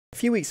A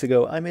few weeks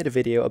ago, I made a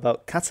video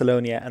about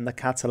Catalonia and the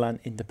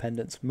Catalan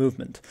independence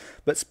movement.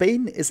 But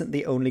Spain isn't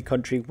the only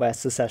country where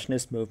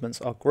secessionist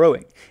movements are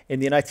growing. In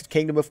the United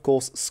Kingdom, of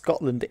course,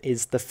 Scotland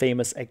is the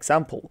famous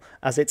example,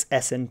 as its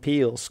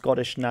SNP, or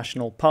Scottish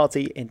National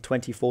Party, in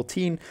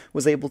 2014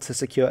 was able to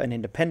secure an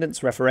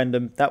independence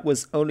referendum that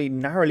was only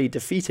narrowly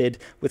defeated,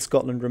 with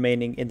Scotland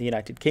remaining in the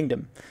United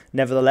Kingdom.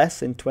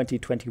 Nevertheless, in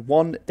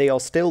 2021, they are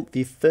still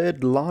the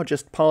third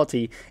largest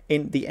party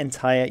in the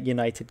entire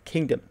United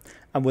Kingdom.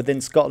 And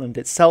within Scotland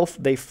itself,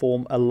 they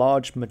form a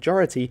large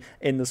majority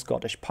in the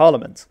Scottish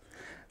Parliament.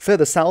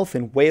 Further south,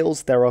 in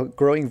Wales, there are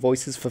growing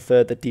voices for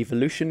further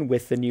devolution,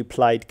 with the new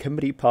Plaid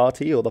Cymru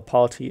Party, or the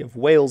Party of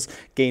Wales,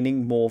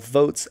 gaining more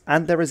votes,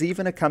 and there is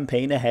even a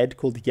campaign ahead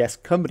called Yes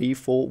Cymru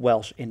for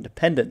Welsh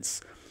independence.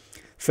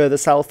 Further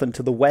south and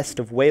to the west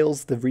of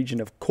Wales, the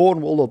region of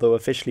Cornwall, although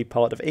officially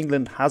part of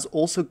England, has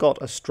also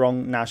got a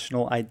strong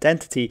national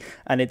identity,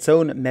 and its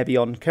own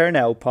Mebion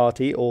Cernel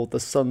party, or the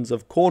Sons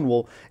of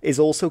Cornwall, is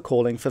also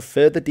calling for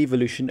further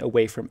devolution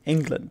away from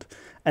England.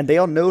 And they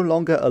are no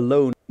longer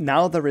alone.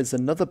 Now there is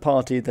another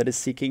party that is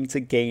seeking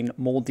to gain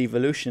more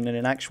devolution and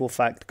in actual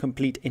fact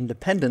complete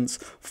independence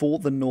for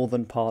the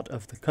northern part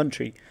of the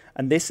country.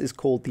 And this is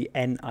called the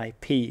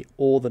NIP,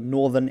 or the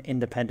Northern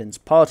Independence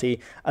Party,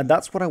 and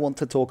that's what I want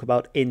to talk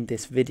about in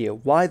this video,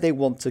 why they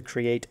want to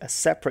create a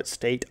separate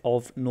state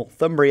of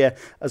Northumbria,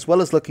 as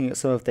well as looking at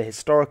some of the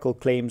historical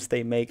claims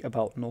they make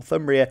about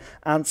Northumbria,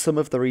 and some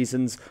of the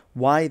reasons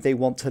why they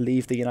want to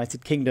leave the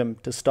United Kingdom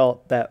to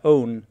start their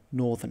own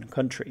northern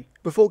country.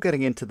 Before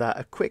getting into that,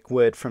 a quick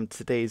word from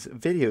today's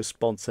video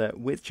sponsor,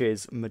 which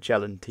is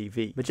Magellan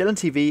TV. Magellan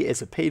TV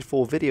is a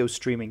paid-for video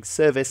streaming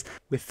service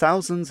with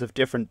thousands of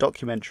different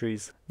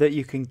documentaries that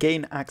you can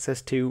gain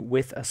access to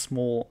with a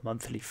small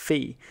monthly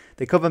fee.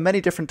 They cover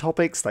many different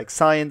topics like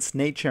science,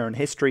 nature, and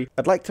history.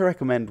 I'd like to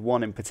recommend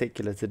one in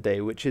particular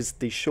today, which is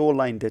the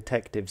Shoreline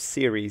Detective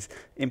series,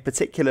 in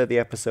particular the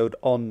episode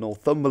on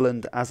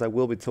Northumberland, as I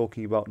will be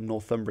talking about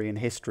Northumbrian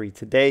history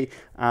today,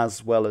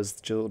 as well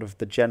as sort of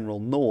the general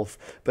north.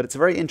 But it's a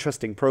very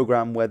interesting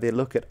program where they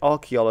look at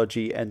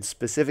archaeology, and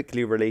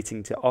specifically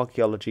relating to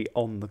archaeology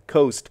on the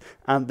coast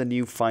and the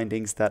new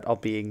findings that are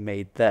being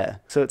made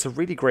there. So it's a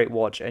really great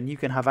watch, and you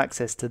can have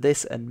access to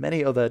this and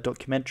many other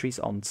documentaries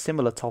on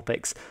similar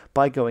topics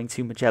by going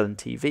to Magellan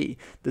TV.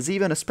 There's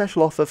even a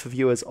special offer for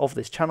viewers of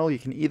this channel. You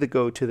can either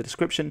go to the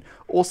description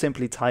or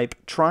simply type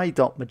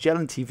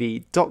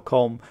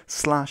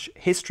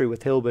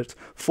try.magellantv.com/historywithhilbert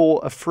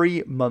for a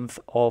free month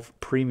of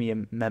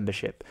premium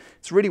membership.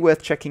 It's really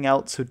worth checking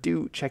out, so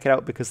do check it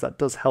out because that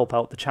does help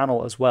out the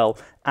channel as well,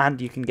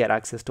 and you can get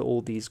access to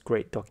all these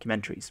great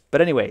documentaries.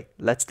 But anyway,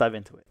 let's dive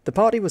into it. The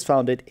party was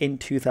founded in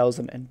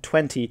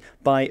 2020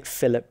 by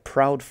Philip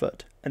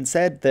Proudfoot, and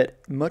said that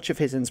much of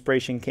his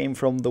inspiration came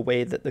from the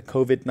way that the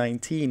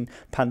COVID-19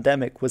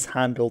 pandemic was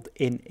handled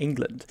in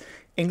England.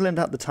 England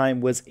at the time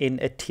was in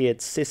a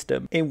tiered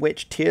system, in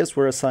which tiers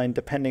were assigned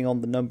depending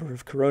on the number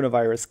of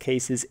coronavirus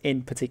cases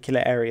in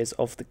particular areas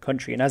of the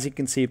country. And as you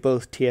can see,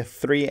 both tier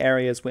 3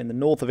 areas were in the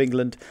north of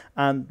England,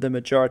 and the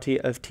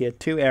majority of tier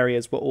 2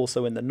 areas were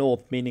also in the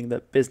north, meaning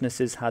that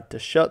businesses had to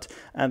shut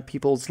and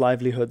people's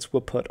livelihoods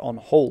were put on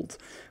hold.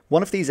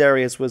 One of these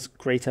areas was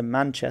Greater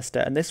Manchester,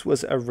 and this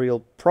was a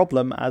real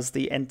problem as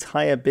the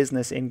entire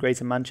business in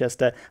Greater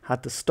Manchester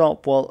had to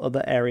stop while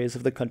other areas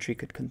of the country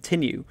could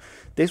continue.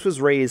 This was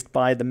raised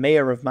by the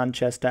Mayor of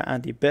Manchester,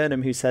 Andy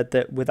Burnham, who said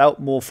that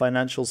without more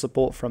financial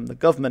support from the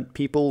government,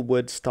 people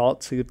would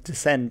start to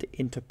descend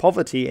into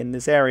poverty in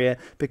this area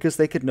because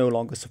they could no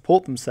longer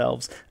support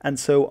themselves, and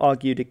so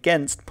argued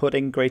against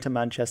putting Greater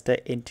Manchester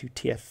into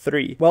Tier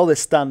 3. Well,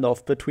 this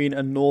standoff between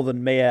a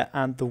northern mayor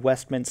and the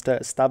Westminster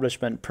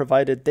establishment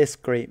provided this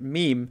great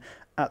meme.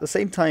 At the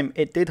same time,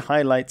 it did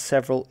highlight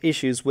several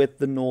issues with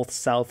the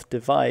north-south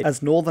divide,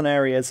 as northern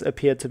areas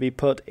appeared to be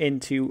put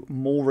into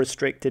more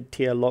restricted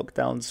tier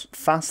lockdowns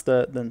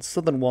faster than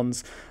southern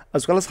ones,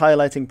 as well as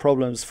highlighting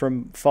problems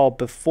from far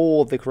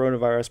before the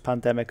coronavirus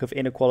pandemic of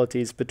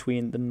inequalities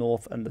between the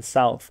north and the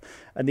south.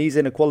 And these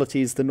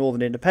inequalities, the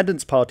Northern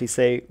Independence Party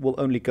say, will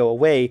only go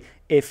away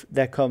if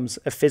there comes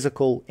a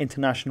physical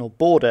international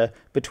border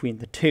between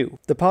the two.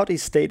 The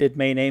party's stated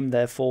main aim,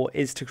 therefore,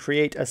 is to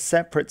create a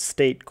separate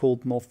state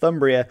called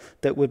Northumbria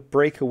that would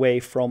break away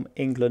from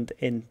England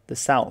in the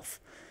south.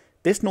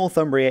 This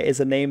Northumbria is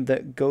a name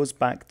that goes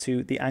back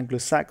to the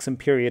Anglo-Saxon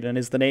period and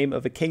is the name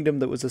of a kingdom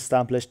that was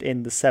established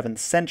in the 7th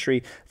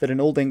century that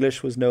in Old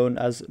English was known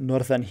as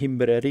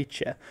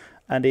Northumbria,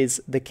 and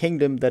is the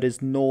kingdom that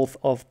is north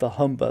of the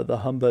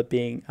Humber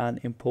being an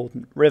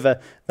important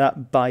river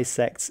that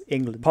bisects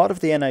England. Part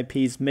of the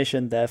NIP's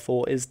mission,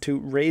 therefore, is to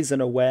raise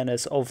an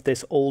awareness of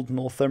this old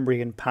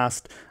Northumbrian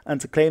past and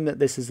to claim that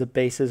this is the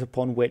basis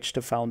upon which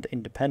to found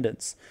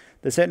independence.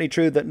 It's certainly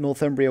true that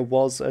Northumbria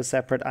was a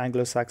separate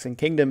Anglo-Saxon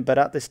kingdom, but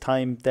at this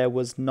time there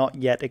was not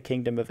yet a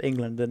kingdom of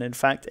England, and in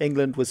fact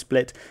England was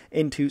split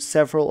into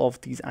several of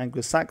these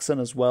Anglo-Saxon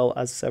as well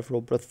as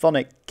several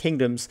Brythonic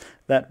kingdoms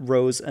that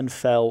rose and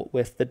fell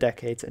with the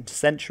decades and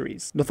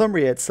centuries.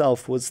 Northumbria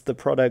itself was the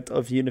product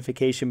of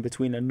unification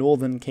between a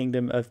northern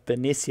kingdom of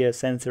Bernicia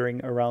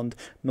centering around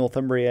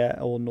Northumbria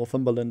or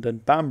Northumberland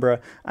and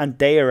Bamborough, and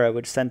Deira,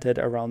 which centered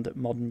around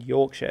modern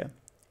Yorkshire.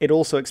 It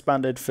also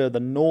expanded further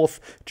north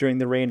during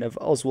the reign of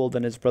Oswald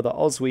and his brother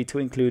Oswy to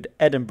include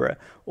Edinburgh,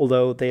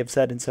 although they have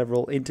said in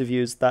several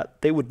interviews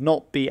that they would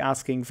not be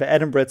asking for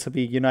Edinburgh to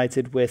be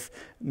united with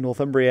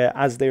Northumbria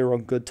as they were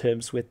on good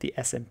terms with the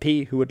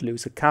SNP, who would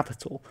lose a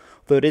capital.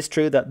 Though it is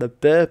true that the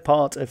Bur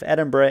part of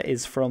Edinburgh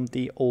is from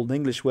the Old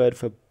English word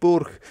for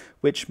burg,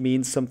 which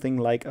means something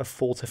like a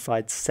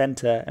fortified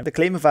centre. And the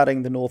claim of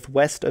adding the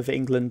northwest of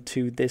England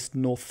to this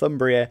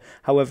Northumbria,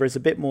 however, is a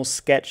bit more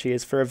sketchy,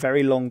 as for a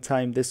very long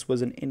time this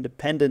was an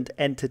independent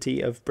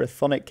entity of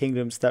Brythonic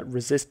kingdoms that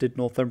resisted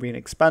Northumbrian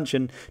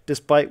expansion,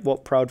 despite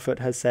what Proudfoot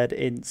has said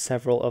in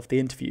several of the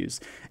interviews.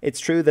 It's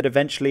true that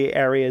eventually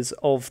areas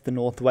of the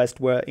northwest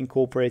were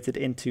incorporated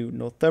into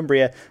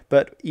Northumbria,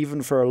 but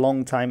even for a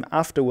long time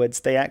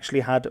afterwards they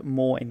actually had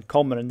more in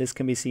common, and this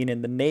can be seen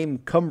in the name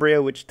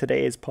Cumbria, which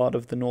today is part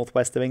of the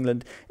northwest of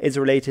England, is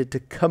related to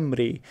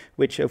Cymru,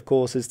 which of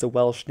course is the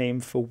Welsh name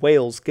for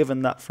Wales,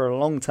 given that for a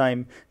long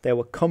time there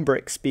were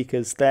Cumbric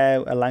speakers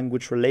there, a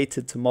language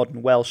related to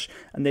modern Welsh,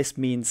 and this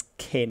means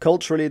kin.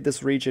 Culturally,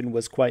 this region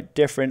was quite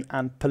different,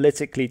 and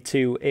politically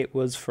too, it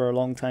was for a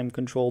long time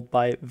controlled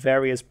by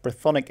various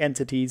Brythonic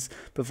entities.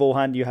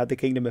 Beforehand you had the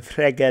kingdom of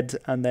Rheged,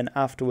 and then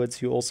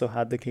afterwards you also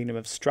had the kingdom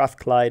of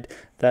Strathclyde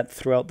that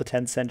throughout the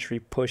 10th century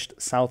pushed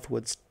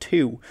southwards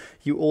too.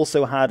 You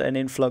also had an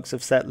influx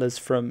of settlers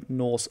from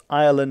Norse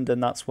Ireland,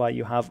 and that's why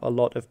you have a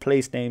lot of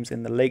place names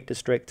in the Lake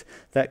District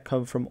that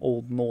come from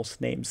Old Norse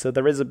names. So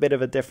there is a bit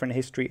of a different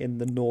history in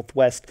the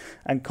northwest,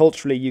 and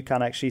culturally you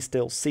can actually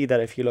still see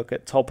that if you look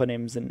at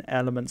toponyms and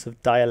elements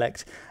of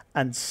dialect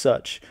and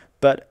such.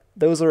 But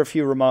those are a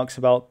few remarks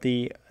about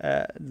the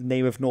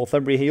name of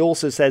Northumbria. He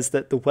also says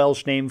that the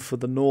Welsh name for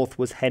the north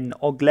was Hen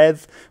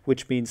Ogledd,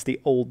 which means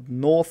the Old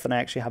North, and I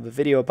actually have a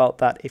video about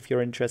that if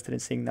you're interested in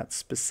seeing that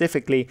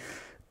specifically.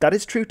 That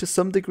is true to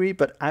some degree,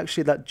 but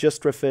actually that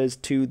just refers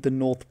to the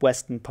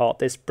northwestern part,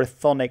 this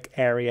Brythonic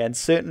area, and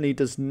certainly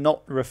does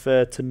not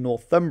refer to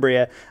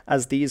Northumbria,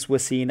 as these were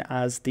seen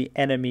as the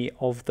enemy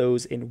of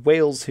those in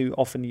Wales, who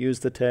often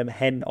use the term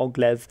Hen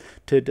Ogledd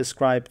to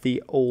describe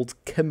the old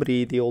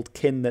Cymru, the old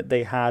kin that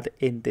they had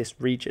in this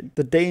region.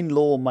 The Dane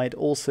law might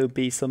also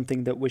be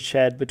something that was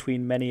shared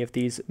between many of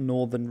these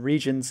northern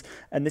regions,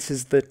 and this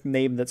is the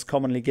name that's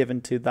commonly given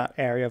to that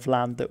area of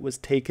land that was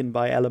taken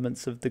by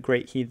elements of the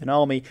Great Heathen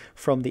Army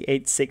from the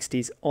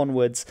 860s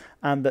onwards,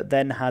 and that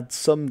then had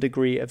some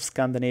degree of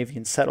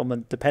Scandinavian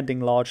settlement depending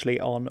largely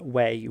on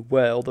where you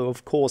were, although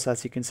of course,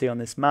 as you can see on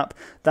this map,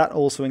 that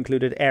also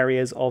included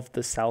areas of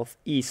the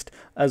southeast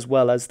as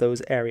well as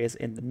those areas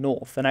in the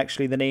north. And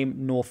actually the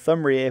name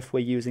Northumbria, if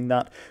we're using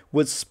that,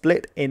 was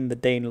split in the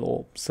Dane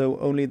law, so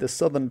only the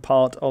southern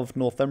part of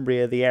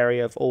Northumbria, the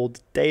area of Old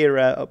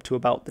Deira up to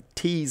about the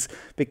Tees,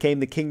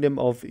 became the kingdom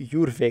of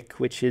Jorvik,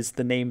 which is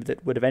the name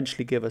that would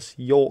eventually give us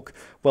York,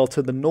 while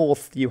to the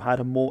north you had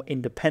a more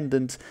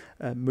independent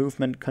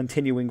movement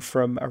continuing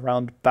from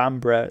around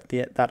Bamborough,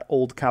 that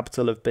old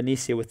capital of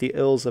Bernicia, with the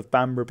Earls of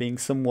Bamborough being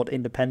somewhat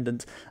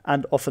independent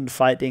and often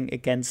fighting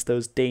against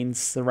those Danes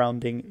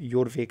surrounding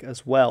Jorvik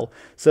as well.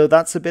 So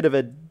that's a bit of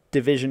a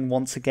division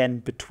once again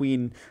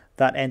between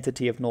that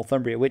entity of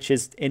Northumbria, which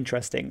is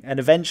interesting. And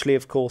eventually,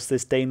 of course,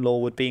 this Dane law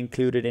would be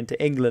included into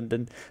England.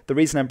 And the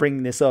reason I'm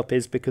bringing this up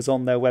is because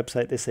on their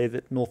website they say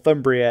that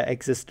Northumbria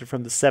existed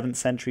from the 7th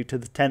century to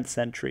the 10th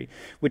century,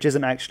 which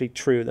isn't actually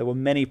true. There were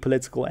many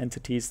political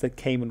entities that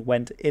came and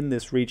went in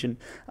this region,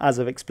 as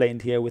I've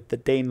explained here with the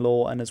Dane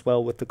law and as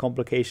well with the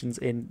complications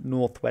in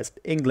northwest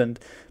England.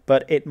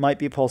 But it might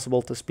be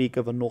possible to speak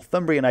of a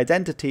Northumbrian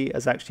identity,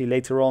 as actually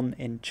later on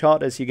in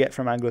charters you get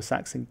from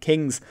Anglo-Saxon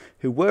kings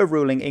who were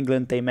ruling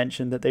England, they mentioned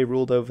that they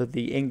ruled over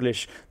the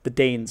English, the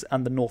Danes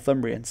and the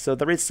Northumbrians. So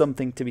there is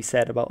something to be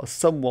said about a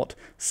somewhat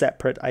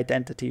separate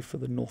identity for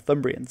the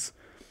Northumbrians.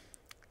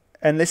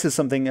 And this is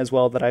something as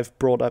well that I've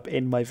brought up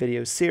in my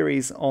video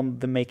series on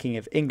the making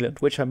of England,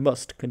 which I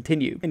must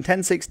continue. In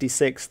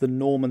 1066, the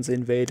Normans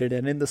invaded,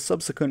 and in the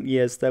subsequent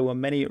years there were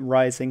many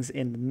risings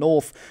in the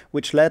north,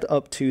 which led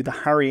up to the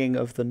harrying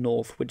of the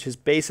north, which is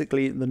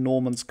basically the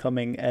Normans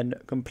coming and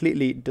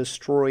completely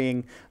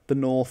destroying the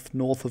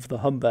north of the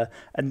Humber.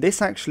 And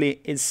this actually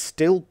is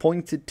still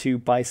pointed to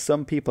by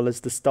some people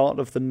as the start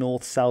of the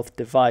north-south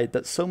divide,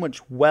 that so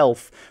much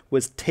wealth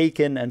was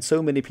taken and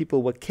so many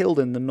people were killed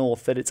in the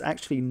north that it's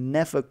actually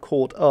never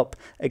caught up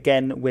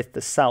again with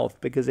the south.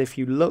 Because if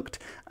you looked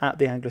at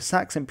the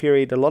Anglo-Saxon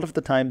period, a lot of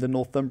the time the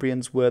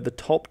Northumbrians were the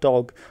top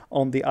dog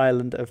on the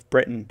island of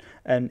Britain,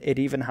 and it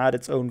even had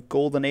its own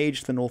golden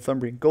age, the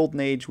Northumbrian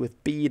golden age,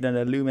 with bead and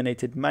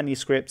illuminated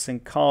manuscripts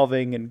and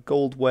carving and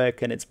gold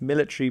work, and its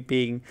military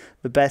being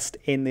the best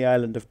in the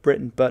island of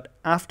Britain, but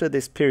after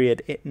this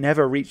period it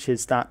never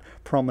reaches that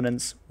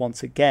prominence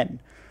once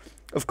again.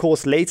 Of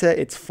course, later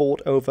it's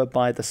fought over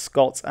by the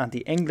Scots and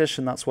the English,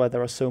 and that's why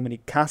there are so many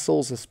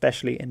castles,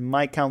 especially in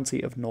my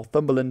county of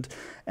Northumberland.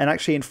 And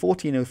actually in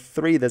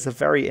 1403 there's a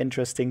very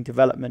interesting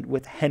development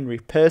with Henry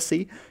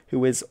Percy,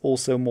 who is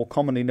also more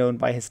commonly known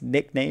by his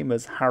nickname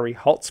as Harry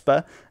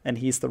Hotspur, and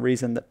he's the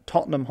reason that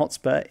Tottenham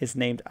Hotspur is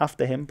named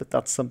after him, but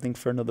that's something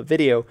for another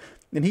video.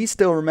 And he's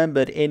still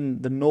remembered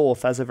in the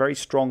north as a very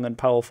strong and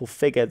powerful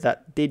figure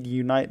that did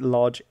unite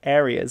large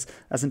areas,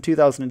 as in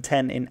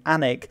 2010 in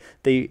Alnwick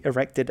they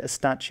erected a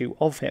statue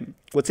of him.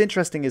 What's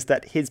interesting is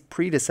that his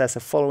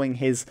predecessor, following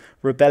his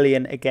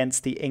rebellion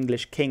against the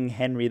English King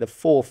Henry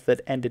IV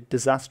that ended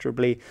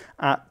disastrously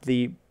at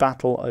the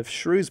Battle of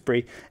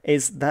Shrewsbury,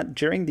 is that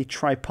during the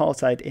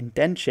tripartite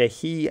indenture,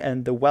 he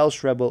and the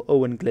Welsh rebel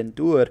Owen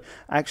Glyndŵr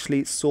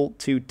actually sought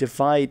to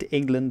divide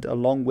England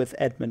along with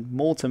Edmund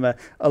Mortimer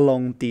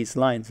along these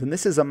lines. And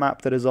this is a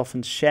map that is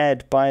often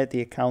shared by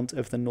the account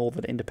of the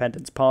Northern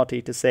Independence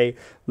Party to say,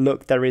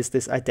 look, there is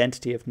this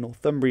identity of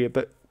Northumbria,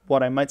 but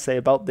what I might say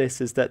about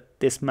this is that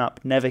this map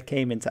never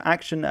came into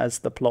action as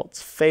the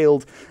plots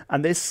failed,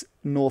 and this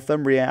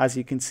Northumbria, as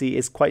you can see,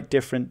 is quite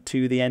different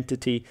to the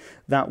entity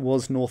that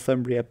was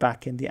Northumbria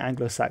back in the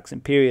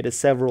Anglo-Saxon period, as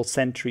several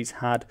centuries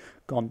had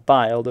gone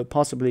by, although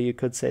possibly you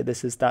could say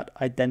this is that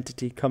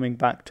identity coming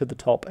back to the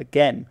top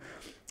again.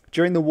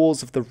 During the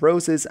Wars of the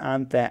Roses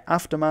and their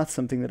aftermath,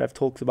 something that I've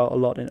talked about a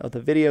lot in other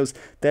videos,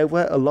 there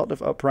were a lot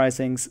of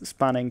uprisings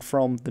spanning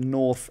from the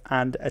north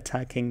and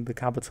attacking the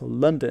capital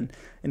London.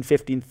 In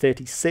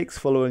 1536,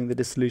 following the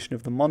dissolution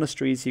of the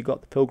monasteries, you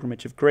got the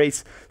Pilgrimage of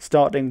Grace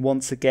starting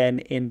once again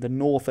in the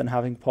north and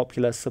having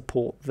popular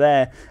support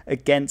there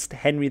against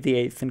Henry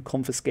VIII and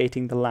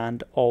confiscating the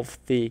land of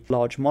the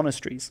large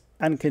monasteries.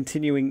 And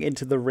continuing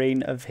into the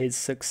reign of his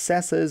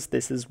successors,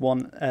 this is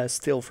one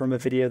still from a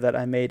video that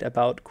I made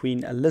about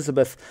Queen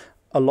Elizabeth.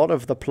 A lot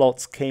of the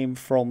plots came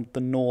from the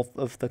north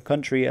of the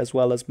country, as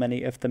well as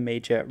many of the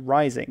major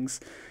risings.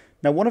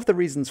 Now, one of the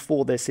reasons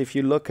for this, if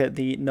you look at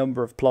the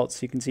number of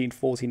plots, you can see in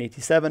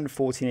 1487,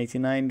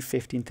 1489,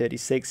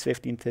 1536,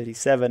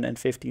 1537, and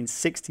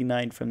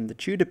 1569 from the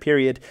Tudor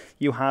period,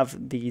 you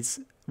have these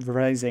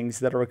risings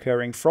that are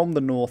occurring from the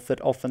north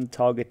that often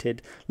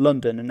targeted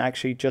London, and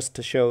actually just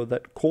to show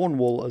that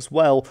Cornwall as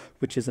well,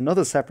 which is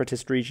another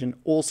separatist region,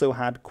 also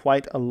had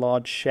quite a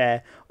large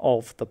share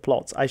of the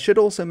plots. I should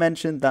also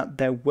mention that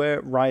there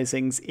were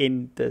risings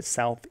in the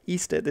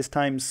southeast at this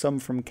time, some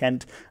from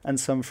Kent and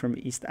some from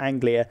East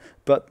Anglia,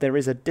 but there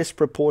is a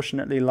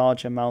disproportionately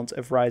large amount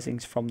of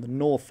risings from the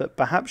north that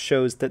perhaps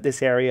shows that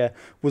this area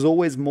was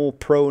always more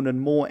prone and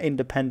more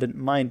independent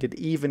minded,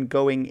 even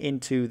going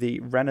into the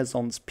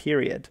Renaissance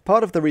period.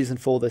 Part of the reason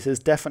for this is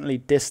definitely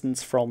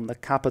distance from the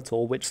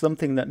capital, which is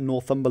something that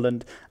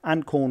Northumberland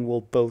and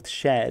Cornwall both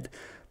shared.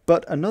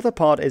 But another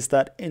part is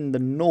that in the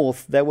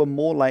north there were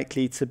more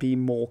likely to be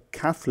more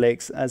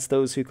Catholics, as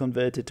those who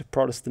converted to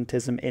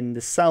Protestantism in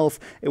the south.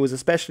 It was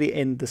especially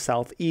in the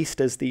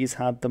southeast, as these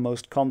had the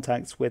most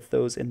contacts with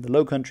those in the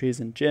Low Countries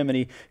and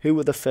Germany, who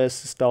were the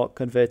first to start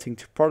converting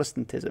to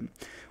Protestantism.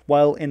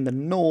 While in the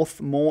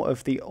north, more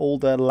of the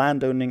older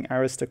landowning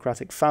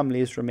aristocratic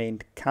families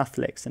remained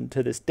Catholics, and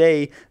to this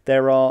day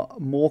there are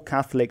more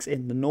Catholics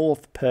in the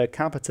north per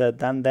capita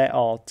than there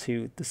are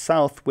to the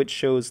south, which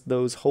shows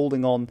those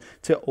holding on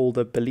to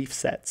older belief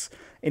sets.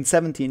 In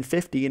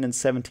 1715 and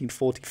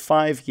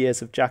 1745,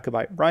 years of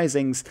Jacobite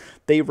risings,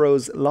 they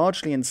rose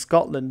largely in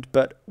Scotland,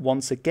 but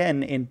once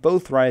again in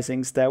both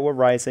risings there were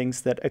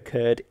risings that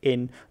occurred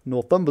in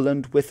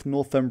Northumberland, with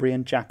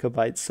Northumbrian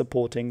Jacobites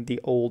supporting the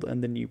old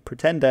and the new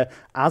pretender,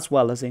 as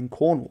well as in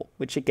Cornwall,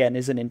 which again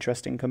is an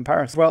interesting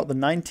comparison. Throughout the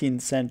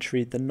 19th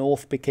century, the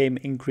north became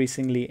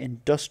increasingly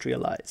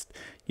industrialized,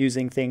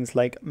 using things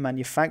like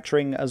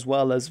manufacturing, as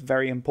well as,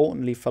 very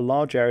importantly for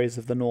large areas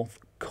of the north,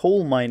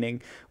 coal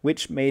mining,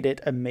 which made it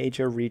a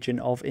major region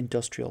of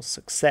industrial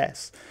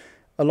success.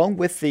 Along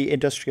with the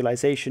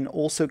industrialization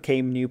also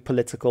came new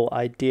political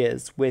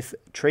ideas, with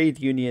trade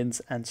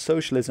unions and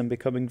socialism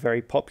becoming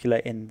very popular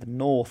in the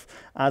north,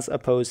 as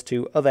opposed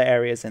to other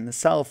areas in the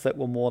south that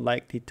were more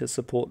likely to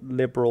support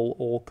liberal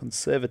or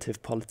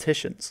conservative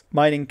politicians.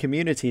 Mining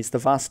communities, the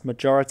vast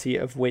majority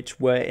of which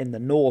were in the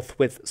north,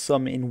 with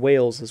some in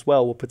Wales as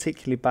well, were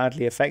particularly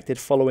badly affected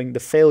following the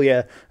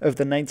failure of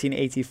the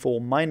 1984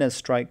 miners'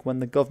 strike, when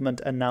the government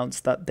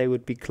announced that they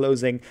would be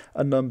closing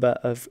a number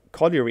of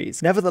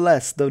collieries.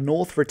 Nevertheless, the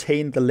north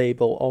retained the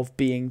label of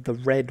being the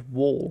Red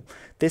Wall,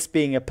 this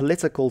being a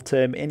political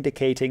term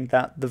indicating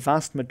that the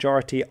vast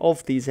majority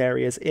of these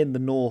areas in the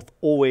north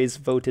always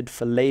voted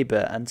for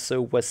Labour, and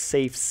so were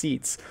safe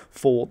seats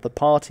for the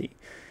party.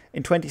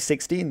 In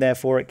 2016,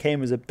 therefore, it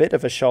came as a bit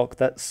of a shock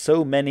that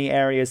so many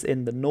areas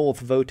in the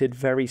north voted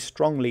very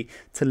strongly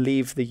to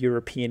leave the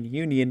European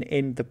Union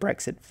in the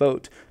Brexit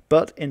vote.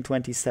 But in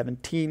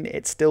 2017,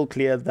 it's still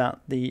clear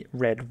that the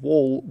Red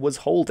Wall was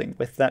holding,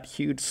 with that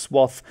huge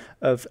swath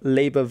of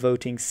Labour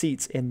voting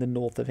seats in the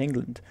north of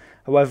England.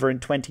 However, in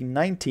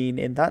 2019,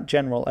 in that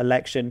general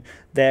election,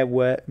 there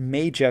were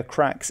major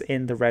cracks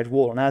in the Red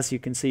Wall, and as you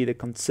can see, the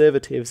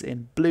Conservatives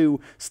in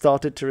blue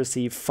started to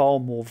receive far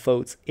more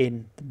votes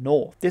in the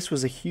north. This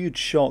was a huge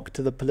shock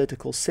to the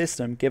political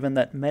system, given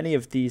that many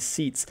of these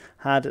seats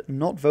had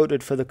not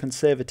voted for the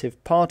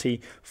Conservative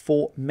Party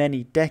for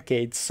many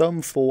decades,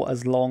 some for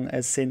as long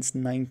as since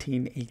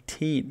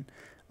 1918.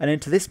 And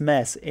into this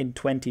mess in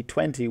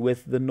 2020,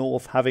 with the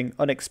North having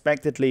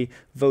unexpectedly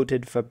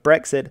voted for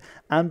Brexit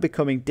and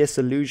becoming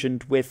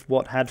disillusioned with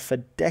what had for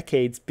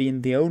decades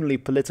been the only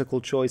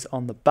political choice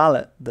on the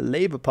ballot, the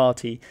Labour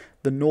Party,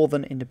 the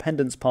Northern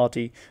Independence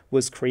Party,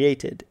 was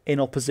created in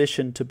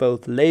opposition to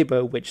both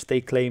Labour, which they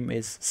claim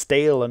is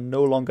stale and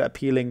no longer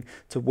appealing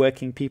to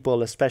working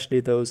people, especially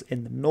those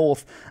in the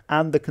north,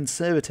 and the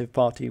Conservative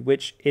Party,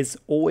 which has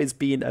always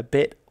been a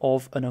bit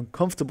of an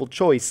uncomfortable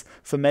choice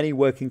for many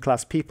working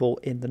class people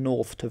in the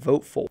north to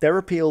vote for. Their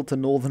appeal to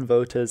northern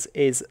voters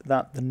is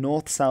that the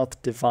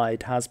north-south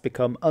divide has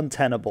become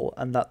untenable,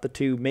 and that the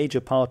two major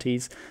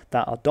parties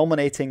that are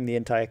dominating the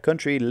entire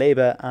country,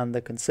 Labour and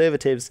the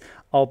Conservatives,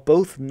 are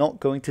both not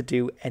going to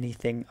do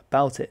anything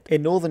about it.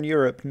 In Northern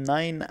Europe,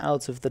 9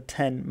 out of the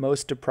 10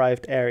 most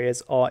deprived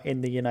areas are in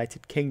the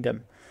United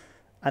Kingdom,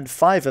 and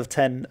 5 of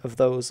 10 of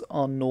those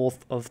are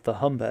north of the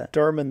Humber.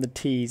 Durham and the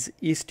Tees,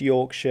 East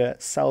Yorkshire,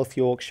 South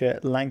Yorkshire,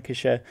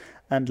 Lancashire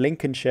and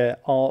Lincolnshire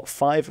are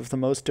 5 of the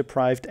most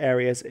deprived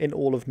areas in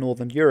all of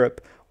Northern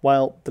Europe,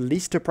 while the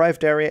least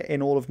deprived area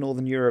in all of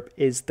Northern Europe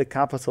is the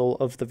capital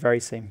of the very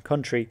same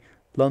country,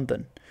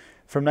 London.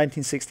 From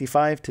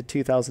 1965 to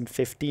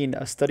 2015,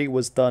 a study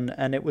was done,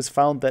 and it was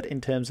found that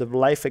in terms of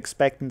life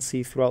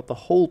expectancy throughout the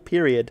whole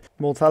period,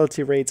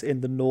 mortality rates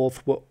in the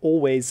north were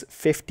always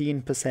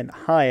 15%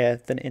 higher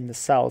than in the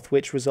south,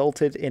 which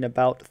resulted in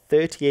about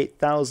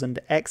 38,000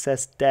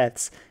 excess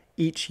deaths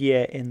each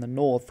year in the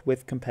north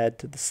with compared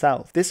to the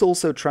south. This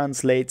also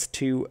translates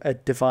to a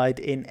divide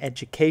in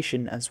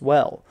education as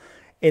well.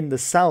 In the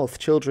south,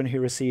 children who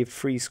received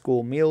free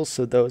school meals,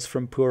 so those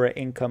from poorer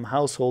income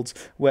households,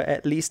 were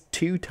at least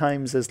 2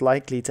 times as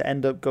likely to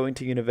end up going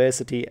to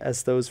university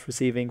as those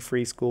receiving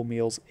free school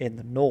meals in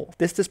the north.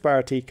 This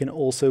disparity can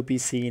also be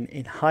seen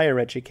in higher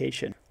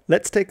education.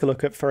 Let's take a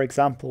look at, for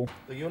example,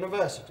 the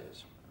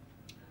universities,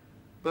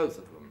 both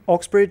of them.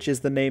 Oxbridge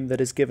is the name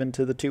that is given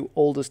to the 2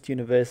 oldest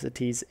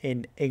universities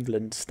in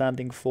England,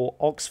 standing for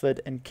Oxford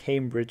and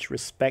Cambridge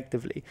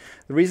respectively.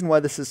 The reason why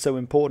this is so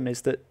important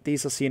is that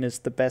these are seen as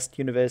the best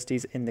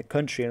universities in the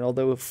country, and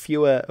although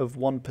fewer of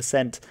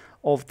 1%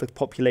 of the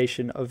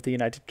population of the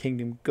United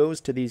Kingdom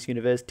goes to these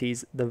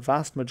universities, the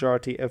vast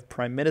majority of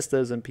prime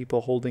ministers and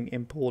people holding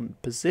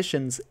important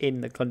positions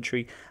in the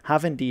country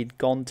have indeed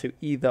gone to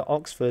either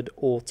Oxford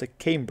or to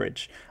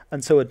Cambridge,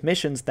 and so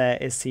admissions there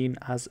is seen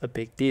as a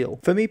big deal.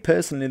 For me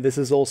personally, this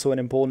is also an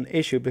important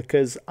issue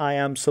because I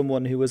am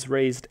someone who was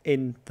raised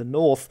in the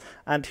north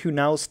and who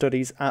now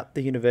studies at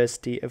the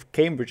University of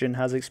Cambridge and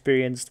has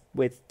experienced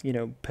with,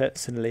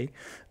 personally,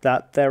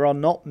 that there are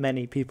not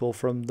many people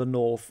from the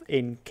north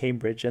in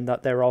Cambridge, and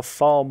that there are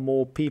far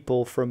more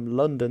people from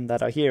London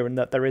that are here, and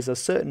that there is a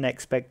certain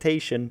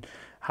expectation,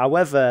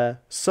 however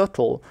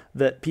subtle,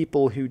 that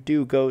people who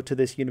do go to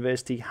this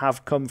university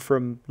have come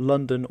from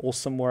London or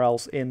somewhere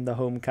else in the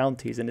home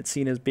counties, and it's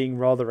seen as being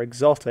rather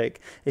exotic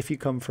if you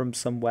come from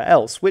somewhere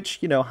else, which,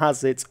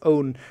 has its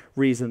own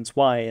reasons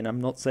why, and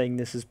I'm not saying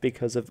this is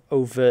because of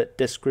overt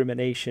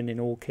discrimination in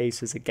all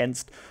cases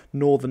against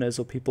northerners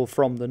or people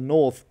from the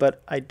north,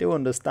 but I do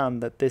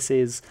understand that this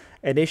is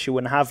an issue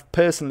and have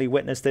personally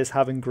witnessed this,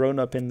 having grown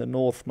up in the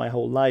north my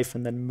whole life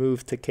and then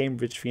moved to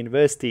Cambridge for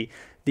university.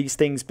 These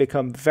things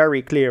become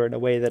very clear in a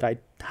way that I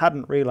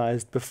hadn't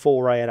realised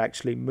before I had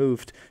actually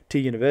moved to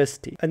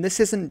university. And this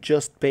isn't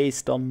just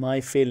based on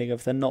my feeling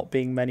of there not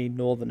being many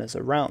northerners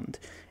around.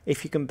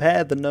 If you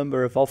compare the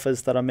number of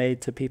offers that are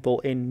made to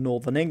people in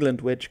northern England,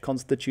 which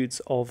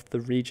constitutes of the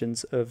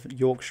regions of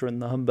Yorkshire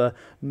and the Humber,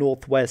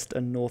 northwest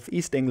and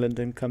northeast England,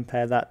 and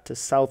compare that to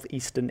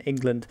southeastern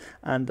England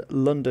and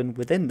London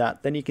within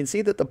that, then you can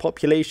see that the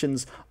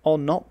populations are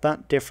not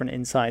that different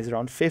in size.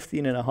 Around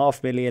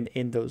 15.5 million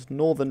in those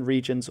northern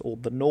regions, or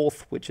the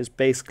north, which is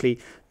basically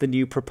the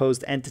new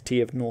proposed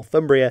entity of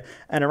Northumbria,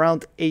 and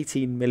around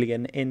 18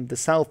 million in the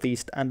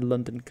southeast and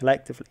London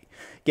collectively.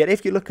 Yet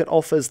if you look at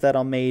offers that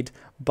are made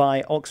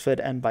by Oxford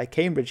and by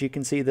Cambridge, you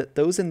can see that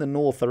those in the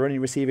north are only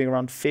receiving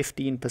around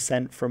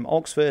 15% from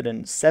Oxford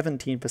and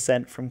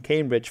 17% from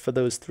Cambridge for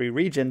those 3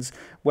 regions,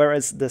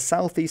 whereas the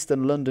southeast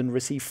and London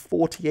receive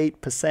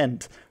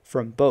 48%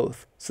 from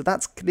both. So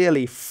that's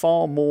clearly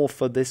far more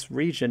for this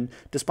region,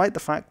 despite the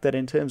fact that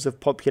in terms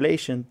of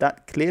population,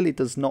 that clearly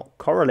does not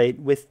correlate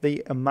with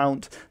the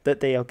amount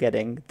that they are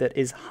getting that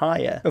is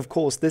higher. Of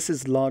course, this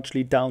is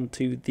largely down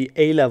to the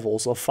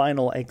A-levels or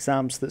final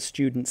exams that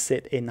students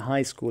sit in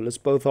high school, as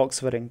both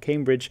Oxford and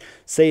Cambridge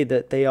say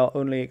that they are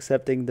only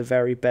accepting the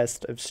very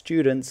best of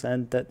students,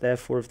 and that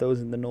therefore if those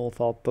in the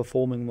north are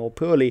performing more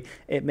poorly,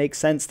 it makes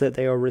sense that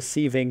they are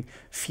receiving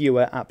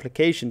fewer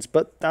applications.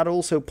 But that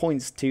also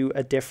points to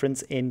a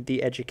difference in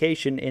the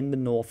education in the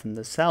north and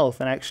the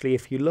south. And actually,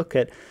 if you look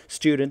at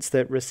students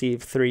that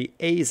receive 3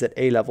 A's at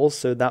A levels,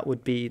 so that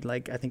would be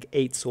like I think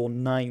 8s or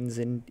 9s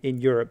in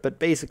Europe, but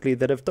basically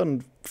that have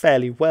done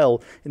fairly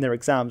well in their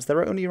exams, there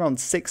are only around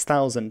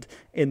 6,000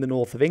 in the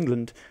north of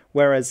England,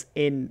 whereas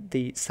in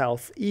the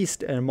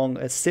southeast and among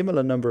a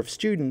similar number of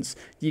students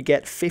you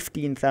get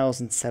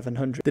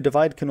 15,700. The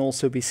divide can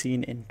also be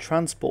seen in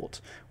transport,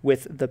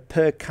 with the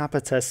per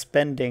capita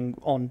spending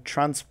on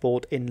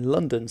transport in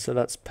London, so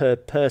that's per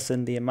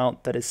person the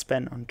amount that is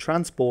spent on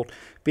transport,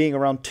 being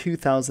around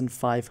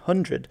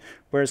 2,500,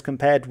 whereas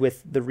compared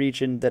with the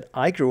region that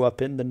I grew up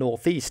in, the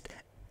northeast,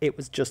 it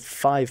was just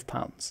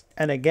 £5.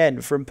 And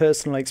again, from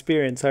personal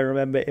experience, I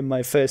remember in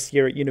my first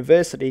year at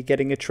university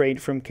getting a train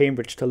from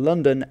Cambridge to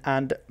London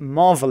and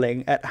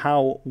marvelling at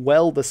how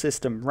well the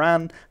system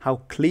ran, how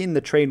clean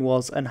the train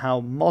was, and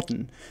how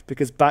modern.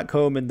 Because back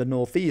home in the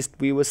northeast,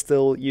 we were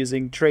still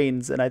using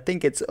trains, and I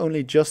think it's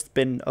only just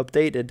been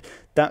updated,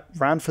 that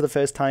ran for the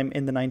first time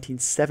in the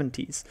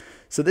 1970s.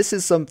 So this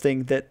is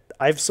something that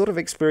I've sort of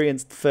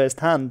experienced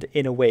firsthand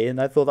in a way, and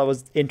I thought that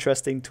was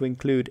interesting to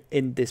include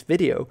in this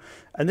video.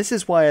 And this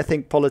is why I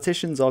think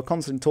politicians are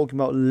constantly talking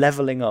about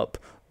levelling up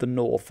the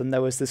north. And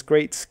there was this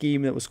great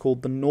scheme that was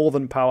called the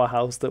Northern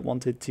Powerhouse that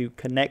wanted to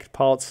connect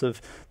parts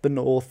of the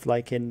north,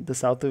 like in the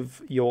south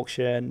of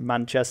Yorkshire and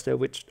Manchester,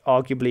 which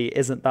arguably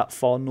isn't that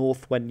far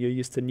north when you're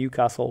used to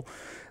Newcastle,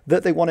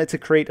 that they wanted to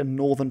create a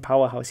northern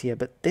powerhouse here.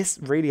 But this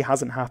really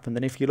hasn't happened.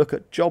 And if you look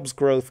at jobs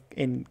growth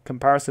in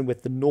comparison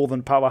with the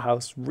northern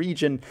powerhouse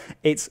region,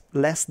 it's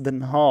less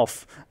than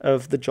half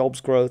of the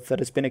jobs growth that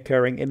has been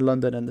occurring in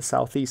London and the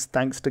southeast,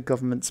 thanks to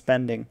government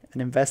spending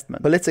and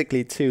investment.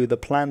 Politically too, the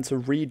plan to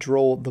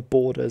redraw the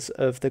borders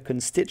of the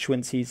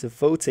constituencies of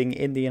voting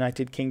in the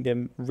United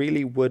Kingdom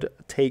really would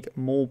take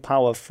more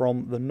power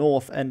from the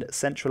north and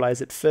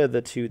centralise it further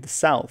to the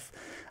south.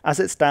 As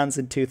it stands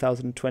in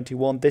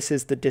 2021, this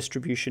is the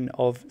distribution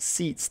of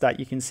seats that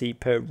you can see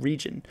per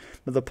region.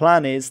 But the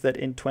plan is that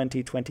in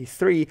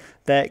 2023,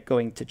 they're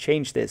going to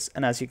change this.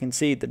 And as you can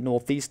see, the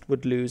Northeast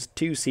would lose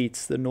 2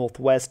 seats, the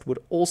Northwest would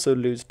also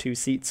lose 2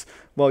 seats,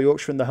 while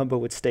Yorkshire and the Humber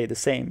would stay the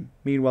same.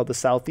 Meanwhile, the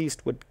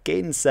Southeast would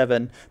gain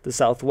 7, the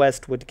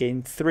Southwest would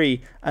gain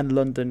 3, and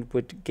London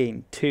would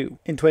gain 2.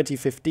 In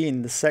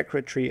 2015, the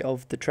Secretary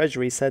of the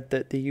Treasury said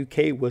that the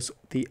UK was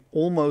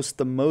almost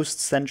the most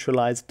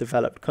centralised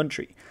developed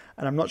country.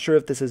 And I'm not sure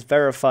if this is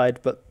verified,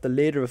 but the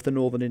leader of the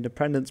Northern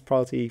Independence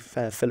Party,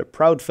 Philip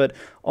Proudfoot,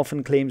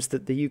 often claims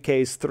that the UK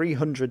is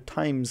 300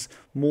 times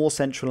more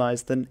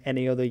centralised than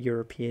any other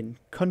European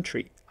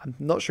country. I'm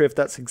not sure if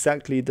that's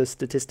exactly the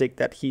statistic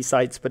that he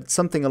cites, but it's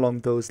something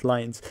along those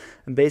lines.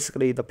 And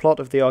basically, the plot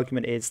of the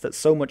argument is that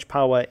so much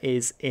power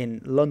is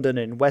in London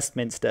and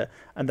Westminster,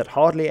 and that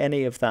hardly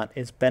any of that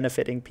is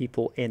benefiting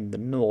people in the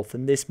north.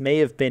 And this may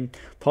have been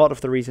part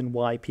of the reason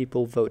why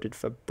people voted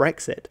for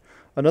Brexit.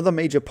 Another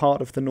major part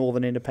of the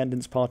Northern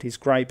Independence Party's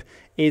gripe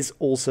is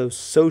also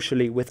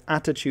socially, with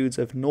attitudes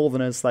of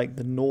Northerners like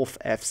the North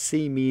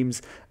FC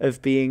memes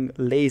of being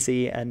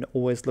lazy and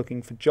always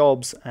looking for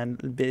jobs,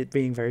 and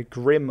being very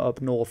grim up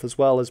north, as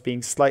well as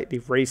being slightly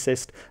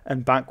racist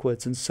and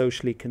backwards and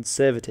socially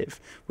conservative,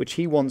 which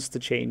he wants to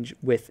change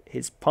with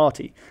his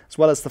party, as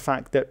well as the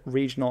fact that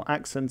regional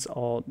accents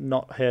are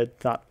not heard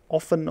that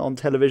often on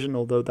television,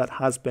 although that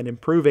has been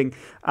improving,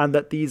 and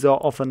that these are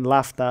often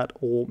laughed at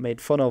or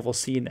made fun of or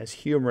seen as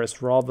humorous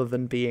rather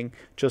than being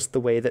just the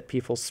way that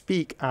people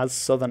speak, as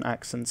southern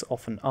accents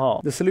often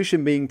are. The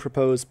solution being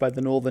proposed by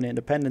the Northern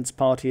Independence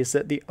Party is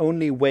that the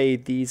only way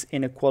these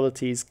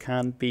inequalities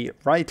can be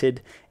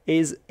righted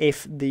is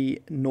if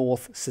the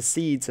North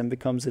secedes and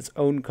becomes its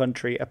own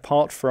country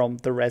apart from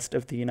the rest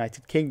of the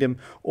United Kingdom,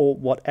 or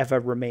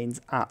whatever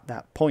remains at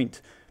that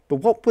point. But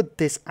what would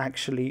this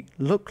actually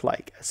look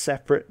like, a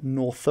separate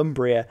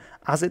Northumbria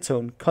as its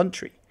own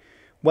country?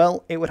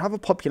 Well, it would have a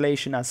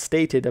population as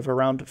stated of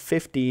around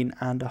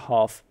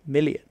 15.5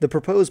 million. The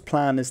proposed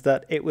plan is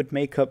that it would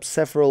make up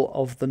several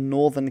of the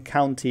northern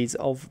counties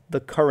of the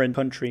current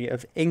country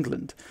of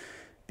England.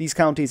 These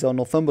counties are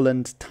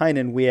Northumberland, Tyne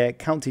and Wear,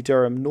 County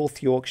Durham,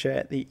 North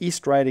Yorkshire, the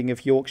East Riding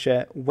of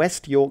Yorkshire,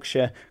 West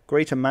Yorkshire,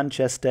 Greater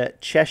Manchester,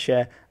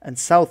 Cheshire and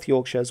South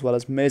Yorkshire, as well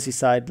as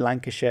Merseyside,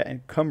 Lancashire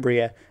and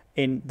Cumbria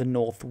in the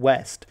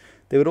northwest.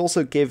 They would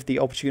also give the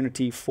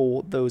opportunity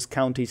for those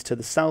counties to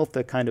the south,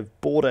 a kind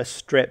of border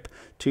strip,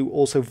 to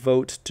also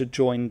vote to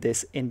join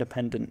this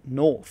independent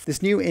north.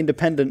 This new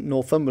independent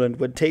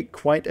Northumberland would take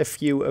quite a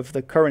few of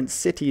the current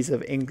cities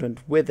of England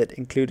with it,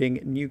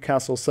 including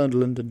Newcastle,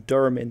 Sunderland and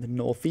Durham in the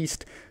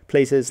northeast,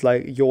 places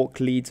like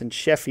York, Leeds and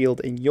Sheffield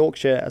in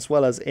Yorkshire, as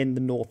well as in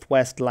the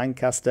northwest,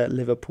 Lancaster,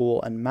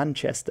 Liverpool and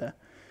Manchester.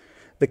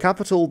 The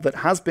capital that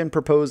has been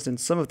proposed in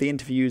some of the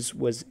interviews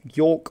was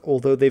York,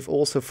 although they've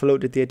also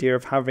floated the idea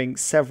of having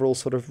several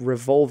sort of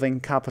revolving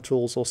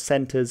capitals or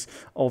centres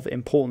of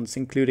importance,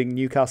 including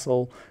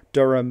Newcastle,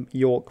 Durham,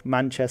 York,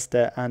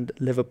 Manchester and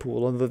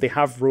Liverpool, although they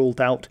have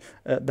ruled out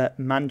that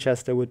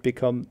Manchester would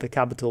become the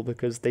capital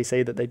because they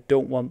say that they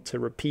don't want to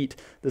repeat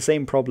the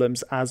same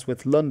problems as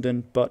with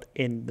London, but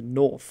in the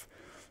north.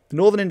 The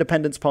Northern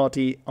Independence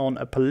Party on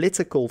a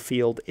political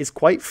field is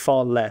quite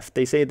far left.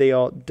 They say they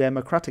are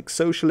democratic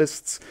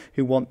socialists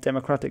who want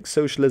democratic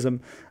socialism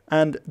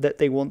and that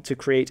they want to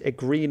create a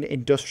green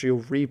industrial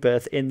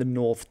rebirth in the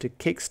north to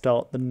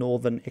kickstart the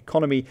northern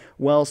economy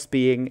whilst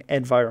being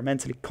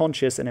environmentally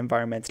conscious and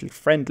environmentally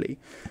friendly.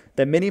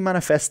 Their mini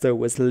manifesto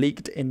was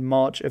leaked in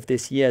March of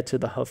this year to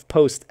the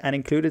HuffPost and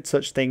included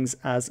such things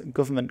as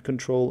government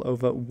control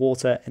over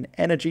water and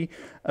energy,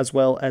 as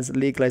well as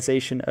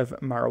legalization of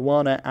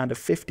marijuana and a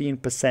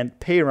 15%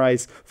 pay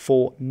rise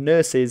for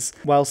nurses,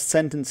 whilst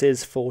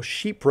sentences for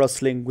sheep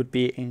rustling would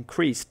be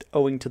increased,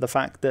 owing to the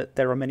fact that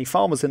there are many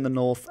farmers in the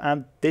north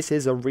and this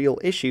is a real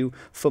issue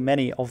for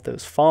many of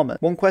those farmers.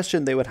 One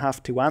question they would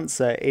have to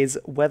answer is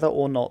whether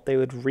or not they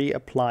would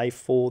reapply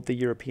for the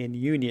European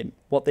Union.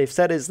 What they've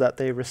said is that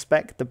they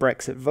respect the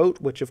Brexit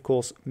vote, which of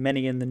course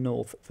many in the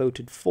north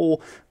voted for,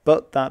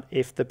 but that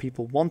if the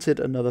people wanted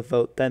another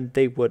vote, then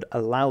they would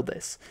allow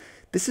this.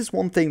 This is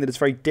one thing that is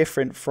very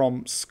different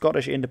from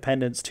Scottish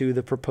independence to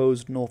the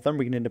proposed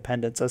Northumbrian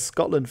independence, as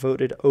Scotland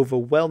voted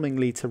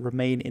overwhelmingly to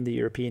remain in the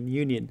European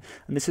Union.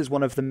 And this is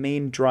one of the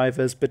main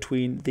drivers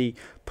between the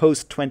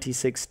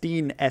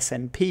post-2016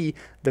 SNP,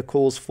 the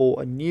calls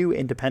for a new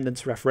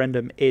independence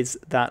referendum, is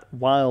that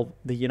while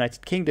the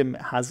United Kingdom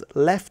has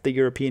left the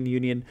European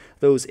Union,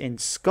 those in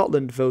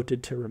Scotland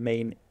voted to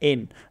remain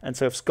in. And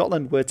so if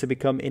Scotland were to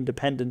become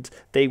independent,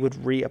 they would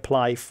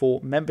reapply for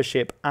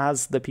membership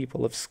as the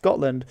people of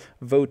Scotland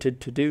voted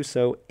to do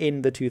so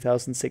in the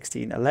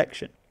 2016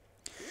 election.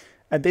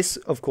 And this,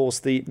 of course,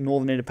 the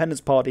Northern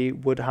Independence Party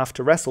would have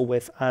to wrestle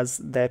with, as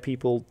their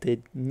people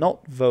did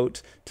not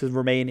vote to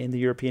remain in the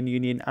European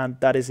Union, and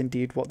that is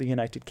indeed what the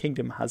United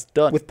Kingdom has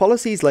done. With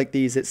policies like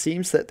these, it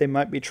seems that they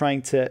might be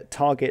trying to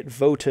target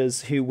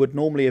voters who would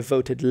normally have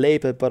voted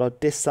Labour but are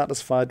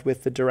dissatisfied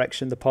with the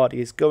direction the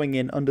party is going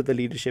in under the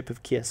leadership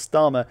of Keir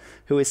Starmer,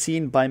 who is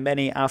seen by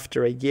many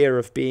after a year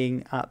of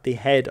being at the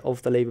head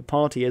of the Labour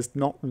Party as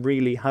not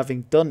really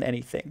having done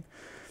anything.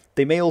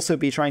 They may also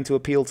be trying to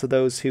appeal to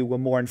those who were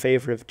more in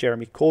favour of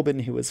Jeremy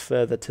Corbyn, who was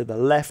further to the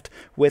left,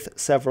 with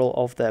several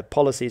of their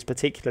policies,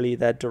 particularly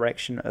their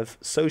direction of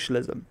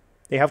socialism.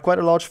 They have quite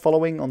a large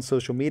following on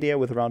social media,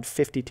 with around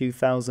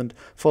 52,000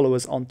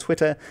 followers on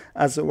Twitter,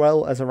 as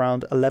well as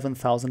around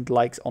 11,000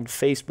 likes on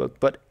Facebook,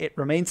 but it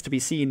remains to be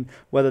seen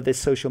whether this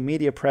social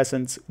media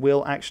presence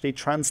will actually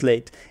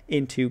translate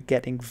into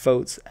getting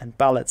votes and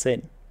ballots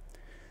in.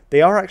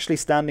 They are actually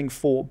standing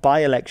for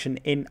by-election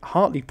in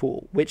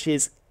Hartlepool, which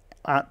is,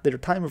 at the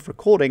time of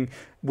recording,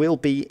 will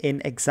be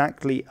in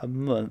exactly a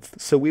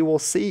month. So we will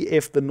see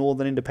if the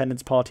Northern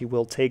Independence Party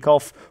will take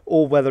off,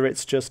 or whether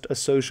it's just a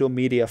social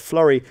media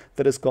flurry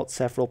that has got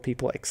several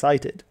people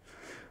excited.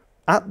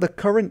 At the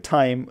current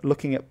time,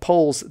 looking at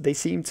polls, they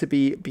seem to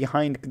be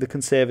behind the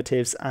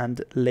Conservatives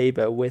and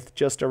Labour with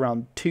just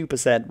around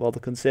 2%, while the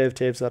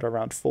Conservatives are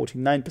around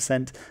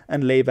 49%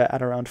 and Labour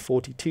at around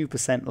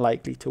 42%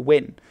 likely to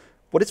win.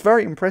 What is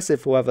very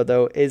impressive, however,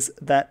 though, is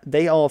that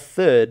they are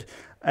third,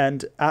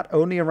 and at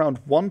only around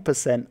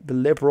 1%, the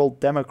Liberal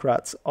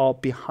Democrats are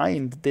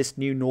behind this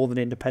new Northern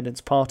Independence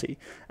Party.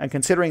 And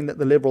considering that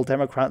the Liberal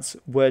Democrats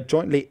were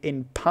jointly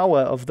in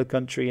power of the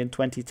country in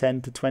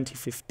 2010 to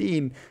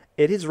 2015,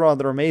 it is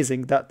rather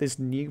amazing that this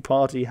new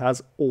party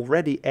has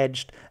already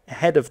edged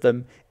ahead of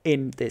them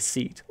in this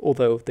seat,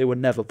 although they were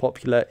never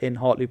popular in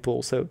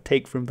Hartlepool, so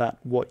take from that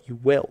what you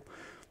will.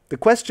 The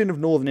question of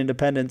Northern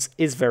independence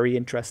is very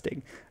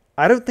interesting.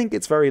 I don't think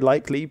it's very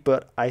likely,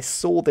 but I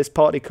saw this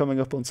party coming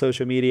up on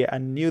social media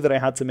and knew that I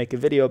had to make a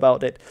video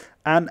about it.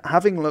 And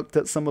having looked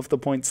at some of the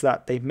points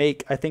that they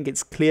make, I think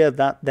it's clear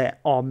that there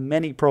are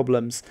many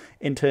problems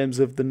in terms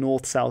of the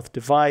North-South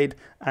divide.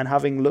 And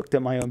having looked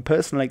at my own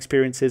personal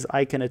experiences,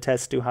 I can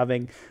attest to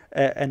having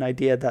an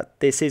idea that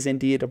this is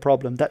indeed a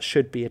problem that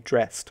should be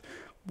addressed.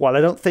 While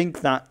I don't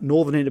think that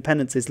Northern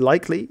independence is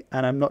likely,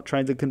 and I'm not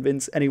trying to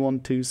convince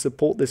anyone to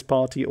support this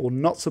party or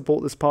not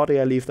support this party,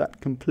 I leave that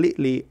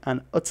completely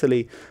and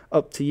utterly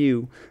up to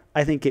you.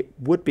 I think it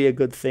would be a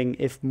good thing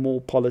if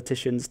more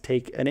politicians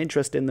take an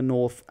interest in the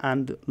North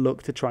and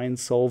look to try and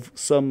solve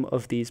some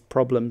of these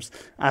problems,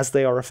 as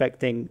they are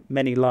affecting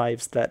many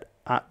lives that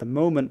at the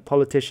moment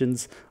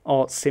politicians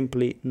are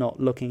simply not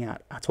looking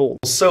at all.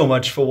 So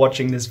much for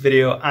watching this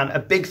video, and a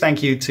big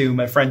thank you to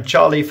my friend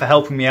Charlie for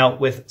helping me out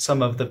with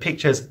some of the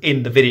pictures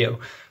in the video.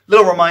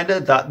 Little reminder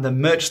that the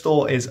merch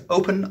store is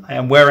open. I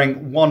am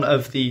wearing one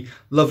of the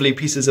lovely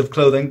pieces of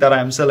clothing that I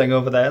am selling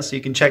over there, so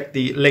you can check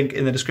the link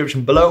in the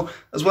description below,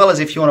 as well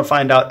as if you want to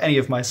find out any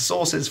of my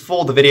sources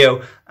for the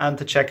video and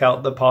to check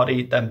out the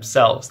party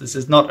themselves. This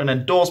is not an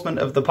endorsement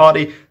of the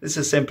party. This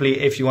is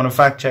simply if you want to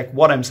fact check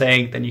what I'm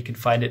saying, then you can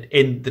find it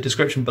in the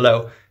description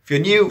below. If you're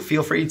new,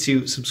 feel free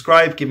to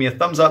subscribe, give me a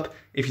thumbs up.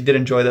 If you did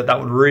enjoy that, that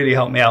would really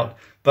help me out.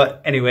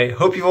 But anyway,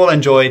 hope you all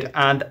enjoyed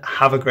and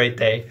have a great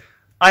day.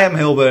 I am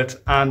Hilbert,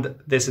 and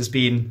this has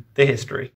been The History.